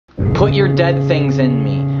Put your dead things in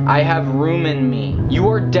me. I have room in me. You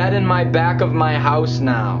are dead in my back of my house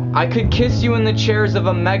now. I could kiss you in the chairs of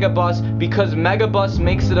a megabus because megabus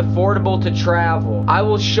makes it affordable to travel. I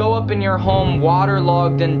will show up in your home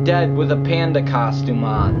waterlogged and dead with a panda costume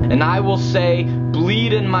on. And I will say,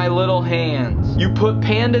 bleed in my little hands. You put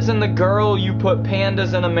pandas in the girl, you put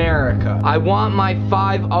pandas in America. I want my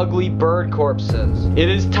 5 ugly bird corpses. It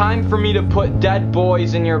is time for me to put dead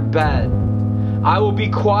boys in your bed. I will be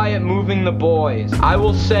quiet moving the boys. I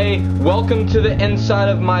will say, welcome to the inside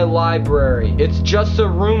of my library. It's just a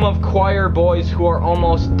room of choir boys who are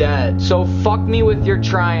almost dead. So fuck me with your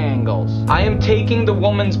triangles. I am taking the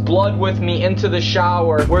woman's blood with me into the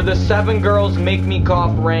shower where the 7 girls make me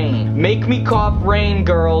cough rain. Make me cough rain,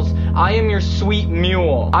 girls. I am your sweet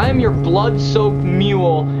mule. I am your blood-soaked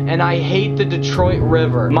mule, and I hate the Detroit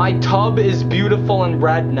River. My tub is beautiful and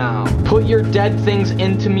red now. Put your dead things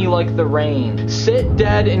into me like the rain. Sit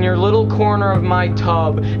dead in your little corner of my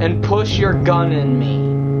tub and push your gun in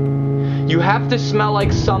me. You have to smell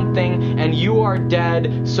like something, and you are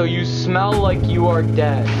dead, so you smell like you are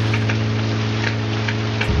dead.